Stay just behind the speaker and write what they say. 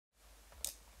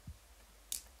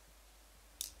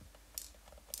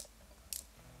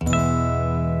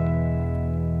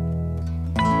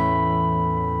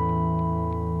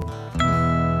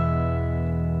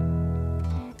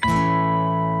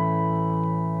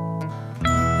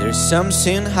There's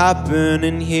something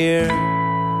happening here,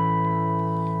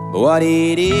 but what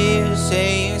it is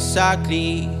ain't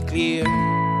exactly clear.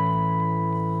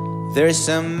 There's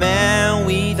a man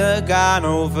with a gun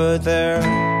over there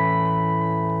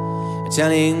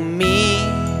telling me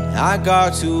I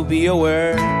got to be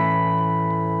aware.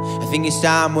 I think it's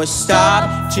time we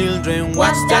stop. Children,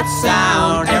 what's that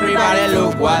sound? Everybody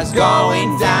look what's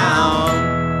going down.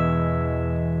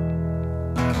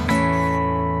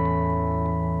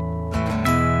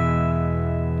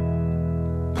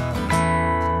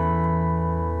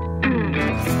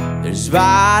 There's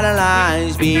battle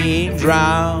lines being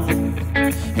drowned,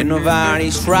 and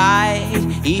nobody's right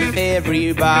if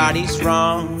everybody's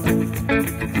wrong.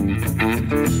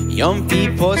 Young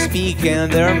people speaking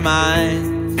their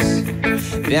minds,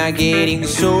 they are getting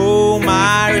so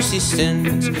much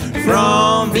resistance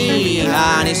from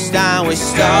behind. It's time we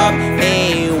stop.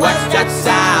 Hey, what's that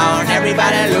sound?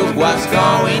 Everybody look what's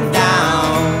going down.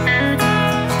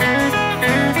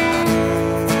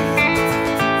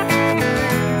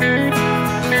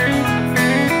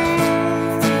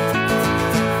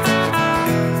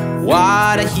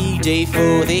 What a heat day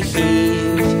for the heat.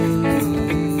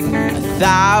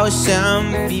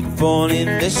 1,000 people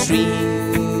in the street.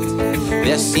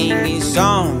 They're singing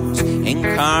songs and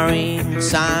carrying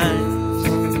signs,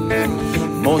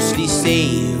 mostly say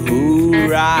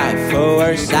hurrah for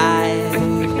our side.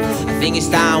 I think it's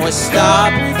time we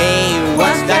stop. Hey,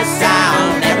 what's that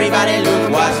sound? Everybody look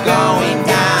what's going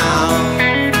down.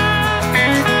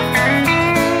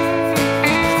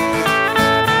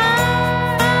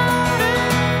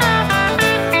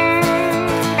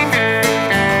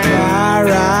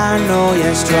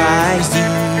 Paranoia strikes deep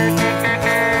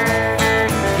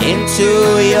into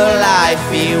your life,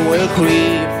 it will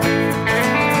creep.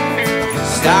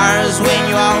 Stars when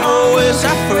you are always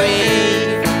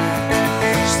afraid.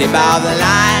 Step out the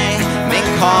line, make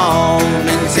calm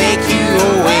and take you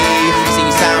away. Sing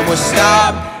time will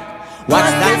stop. What's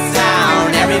that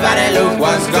sound? Everybody look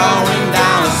what's going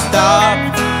down.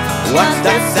 Stop. What's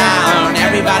that sound?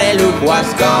 Everybody look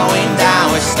what's going down.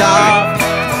 Stop.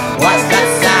 What's that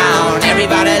sound?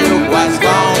 Everybody look what's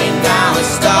going down.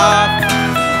 Stop.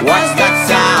 What's that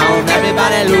sound?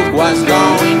 Everybody look what's going down.